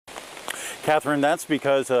Catherine, that's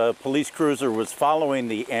because a police cruiser was following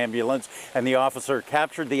the ambulance and the officer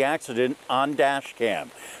captured the accident on dash cam.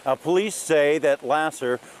 Police say that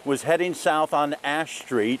Lasser was heading south on Ash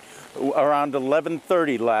Street around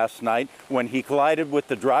 11:30 last night when he collided with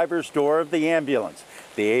the driver's door of the ambulance.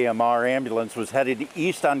 The AMR ambulance was headed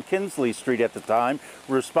east on Kinsley Street at the time,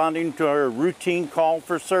 responding to a routine call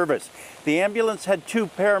for service. The ambulance had 2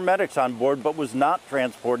 paramedics on board but was not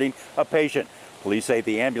transporting a patient. Police say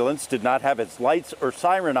the ambulance did not have its lights or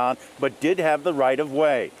siren on, but did have the right of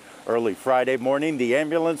way. Early Friday morning, the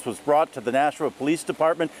ambulance was brought to the Nashua Police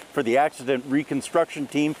Department for the accident reconstruction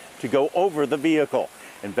team to go over the vehicle.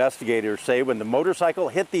 Investigators say when the motorcycle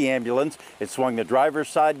hit the ambulance, it swung the driver's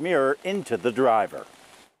side mirror into the driver.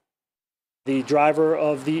 The driver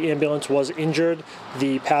of the ambulance was injured.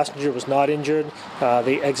 The passenger was not injured.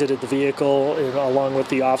 They exited the vehicle along with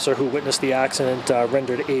the officer who witnessed the accident,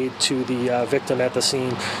 rendered aid to the victim at the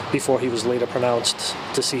scene before he was later pronounced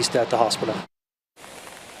deceased at the hospital.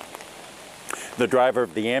 The driver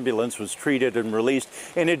of the ambulance was treated and released.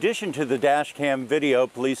 In addition to the dash cam video,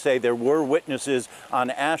 police say there were witnesses on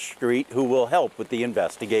Ash Street who will help with the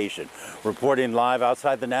investigation. Reporting live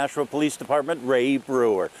outside the Nashua Police Department, Ray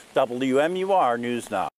Brewer, WMUR News Now.